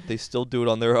 But they still do it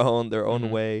on their own Mhm.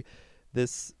 way.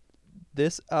 This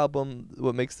album,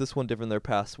 what makes this one different than their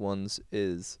past ones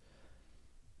is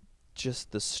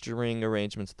just the string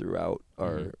arrangements throughout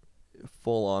are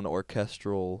full on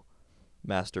orchestral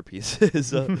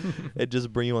masterpieces. It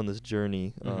just bring you on this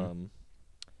journey.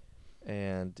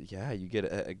 And yeah, you get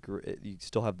you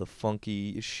still have the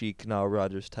funky Chic Nile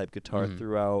Rodgers type guitar Mhm.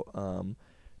 throughout.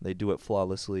 They do it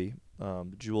flawlessly.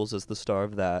 Jules is the star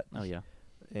of that. Oh yeah.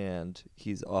 And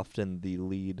he's often the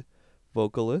lead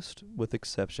vocalist, with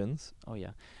exceptions. Oh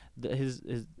yeah.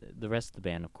 The rest of the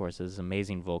band, of course, has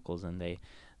amazing vocals, and they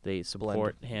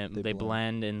support him. They They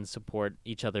blend. blend and support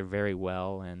each other very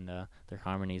well, and their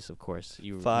harmonies, of course,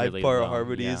 you 5 really part love.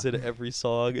 harmonies Yeah. in every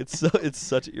song. It's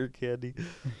such ear candy.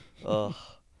 Ugh.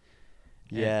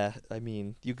 Yeah, I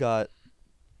mean, you got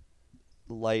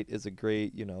Light is a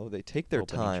great, they take their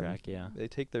Opening time. track, yeah. They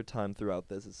take their time throughout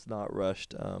this. It's not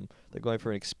rushed. They're going for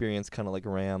an experience kind of like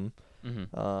Ram.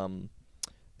 Mhm.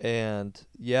 And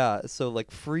yeah, so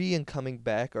like Free and Coming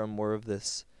Back are more of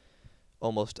this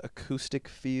almost acoustic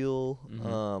feel.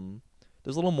 Mhm.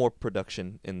 There's a little more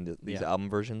production in these album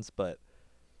versions, but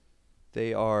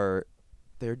they're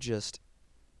just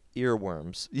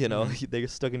earworms. They're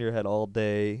stuck in your head all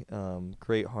day.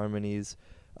 Great harmonies,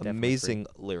 Definitely amazing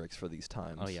lyrics for these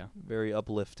times. Oh, yeah. Very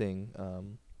uplifting.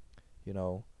 Mhm.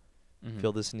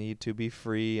 Feel this need to be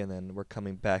free, and then we're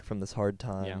coming back from this hard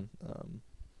time.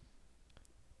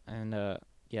 And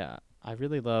yeah, I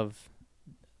really love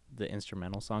the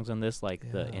instrumental songs on this,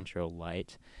 like the Yeah. intro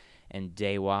Light and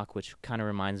Daywalk, which kind of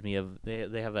reminds me of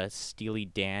they have a Steely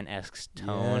Dan-esque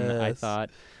tone, I Yes. thought,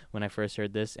 when I first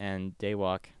heard this, and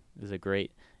Daywalk is a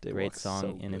great Daywalk's song so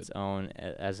in good. its own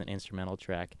as an instrumental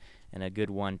track, and a good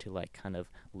one to like kind of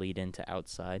lead into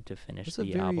Outside to finish It's a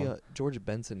the very album. George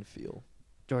Benson feel.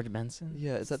 George Benson?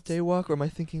 Yeah, is that Daywalk, or am I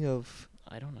thinking of?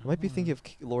 I don't know. I might be thinking of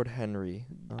Lord Henry.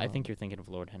 I think you're thinking of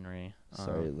Lord Henry.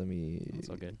 Sorry, let me. That's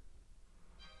all good.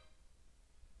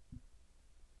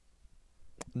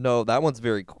 No, that one's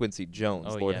very Quincy Jones,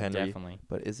 Oh Lord yeah, Henry. definitely.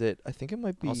 But is it? I think it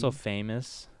might be. Also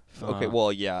famous. Okay,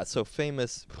 well, yeah. So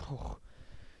famous,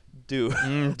 dude.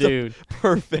 the dude.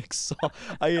 perfect song.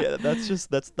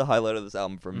 That's the highlight of this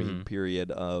album for me. Mhm.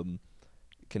 Period.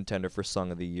 Contender for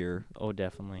song of the year. Oh,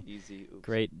 definitely. Easy. Oops.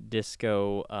 Great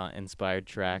disco inspired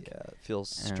track. Yeah, it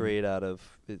feels And- straight out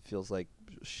of. It feels like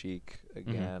Chic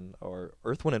again, or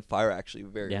Earth, Wind and Fire. Actually,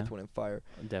 very Yeah. Earth, Wind and Fire.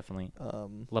 Definitely.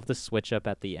 Um, Love the switch up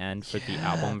at the end for the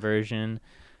Yeah. album version.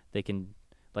 They can,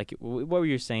 like, what were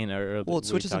you saying earlier? well, it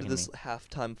switches into this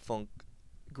halftime funk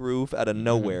groove out of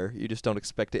nowhere. You just don't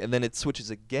expect it, and then it switches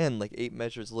again, like 8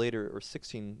 measures later or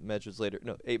 16 measures later.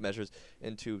 No, 8 measures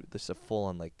into this a full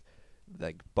on like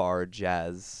bar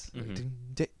jazz, like,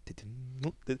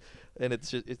 and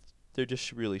they're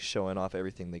just really showing off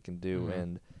everything they can do,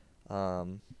 and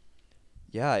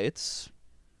yeah, it's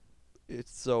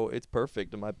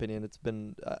perfect in my opinion. It's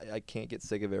been I can't get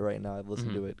sick of it right now. I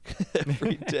listen to it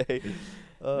every day.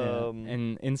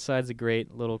 And Inside's a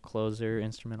great little closer,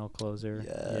 instrumental closer.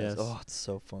 Yes. Oh, it's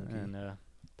so funky. And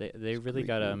they It's really great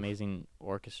got an groove. amazing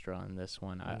orchestra on this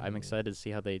one. I'm Mhm. excited to see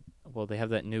how they have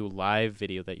that new live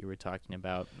video that you were talking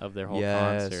about of their whole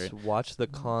Yes, concert. watch the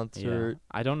concert. Yeah.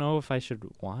 I don't know if I should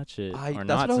watch it I- or that's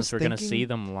not what I was since we're gonna see thinking.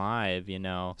 them live. You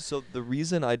know. So the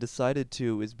reason I decided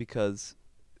to is because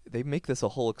they make this a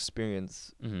whole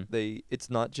experience. Mm-hmm. It's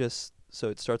not just so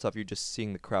it starts off you're just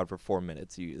seeing the crowd for 4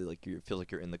 minutes. You feel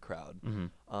like you're in the crowd.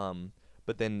 Mm-hmm.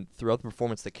 But then throughout the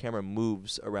performance, the camera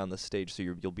moves around the stage, so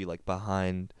you'll be like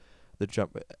behind the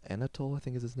jump. Anatole, I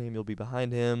think is his name. You'll be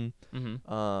behind him.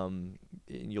 Mm-hmm. And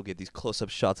you'll get these close-up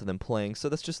shots of them playing. So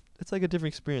it's like a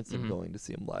different experience than Mhm. going to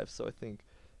see them live. So I think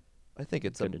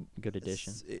it's Good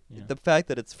addition. yeah. The fact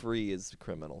that it's free is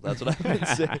criminal. That's what I would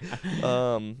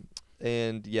say.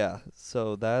 And yeah,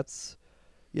 so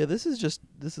this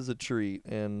is a treat,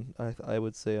 and I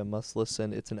would say a must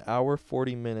listen. It's an hour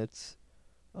 40 minutes.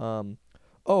 That's And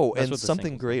what the Something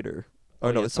single's Greater.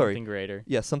 Oh, no, yeah, sorry. Something Greater.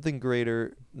 Yeah, Something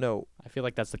Greater. No, I feel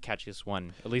like that's the catchiest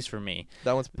one, at least for me.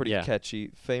 that one's pretty Yeah. catchy.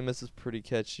 Famous is pretty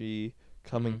catchy.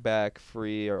 Coming Mhm. Back,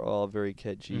 Free are all very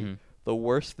catchy. Mhm. The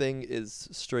worst thing is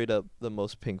straight up the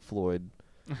most Pink Floyd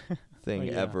thing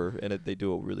yeah. ever, and they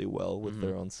do it really well with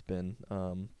their Mhm. own spin.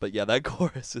 But yeah, that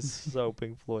chorus is so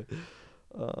Pink Floyd.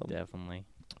 Definitely.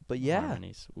 But yeah,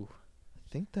 Harmonies. Ooh. I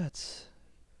think that's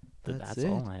That's it.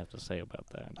 all I have to say about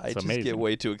that. I It's just amazing. get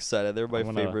way too excited. They're my I'm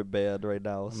gonna- favorite band right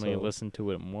now. I'm gonna So listen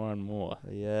to it more and more.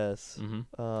 yes.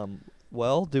 Mm-hmm.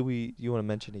 Well, you want to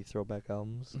mention any throwback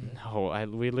albums? No,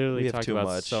 we literally We have talked too about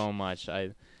much. so much.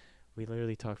 We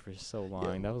literally talked for so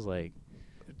long. That was like,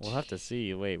 we'll have to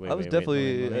see. Wait. I was wait,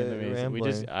 definitely, let me see. We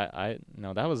just, rambling.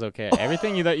 no, that was okay.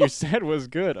 Everything that you said was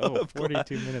good. Oh, I'm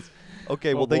 42 minutes.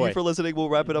 Okay, Oh, well, thank boy. you for listening. We'll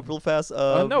wrap it up real fast.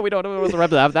 No, we don't have to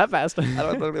wrap it up that fast.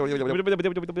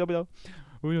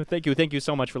 Give Thank you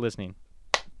so much for listening.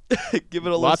 it a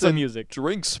Lots listen. of music.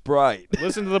 Drink Sprite.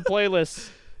 Listen to the playlist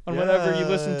on whatever you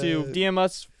listen to. Yeah. DM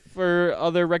us for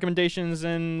other recommendations,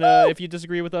 and if you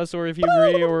disagree with us or if you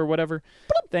agree or whatever.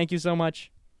 Thank you so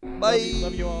much. Bye.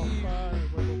 Love you all. Bye.